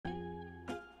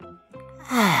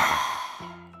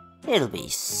It'll be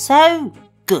so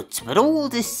good to put all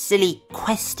this silly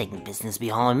questing business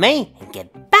behind me and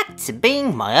get back to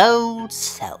being my old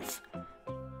self.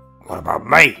 What about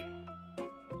me?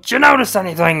 Did you notice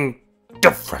anything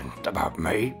different about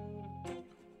me?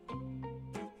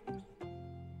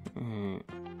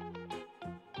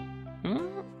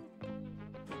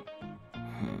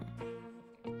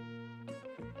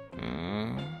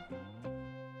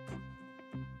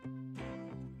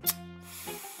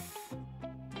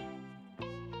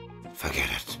 Forget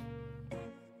it.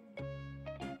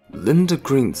 Linda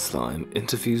Greenslime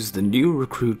interviews the new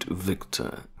recruit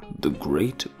Victor, the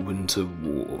Great Winter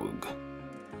Warg.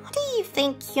 What do you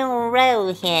think your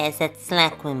role here is at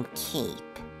Slackwim Keep?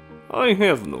 I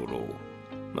have no role.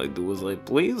 I do as I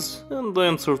please and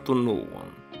answer to no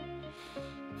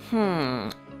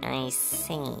one. I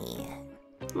see.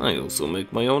 I also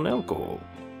make my own alcohol.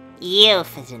 You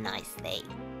fit in nicely.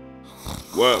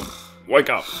 Well, wake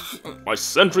up. My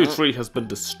sentry tree has been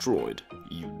destroyed.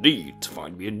 You need to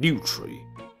find me a new tree.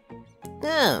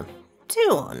 Oh,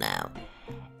 do I now?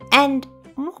 And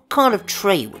what kind of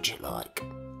tree would you like?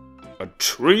 A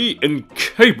tree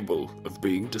incapable of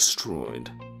being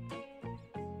destroyed.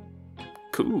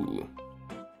 Cool.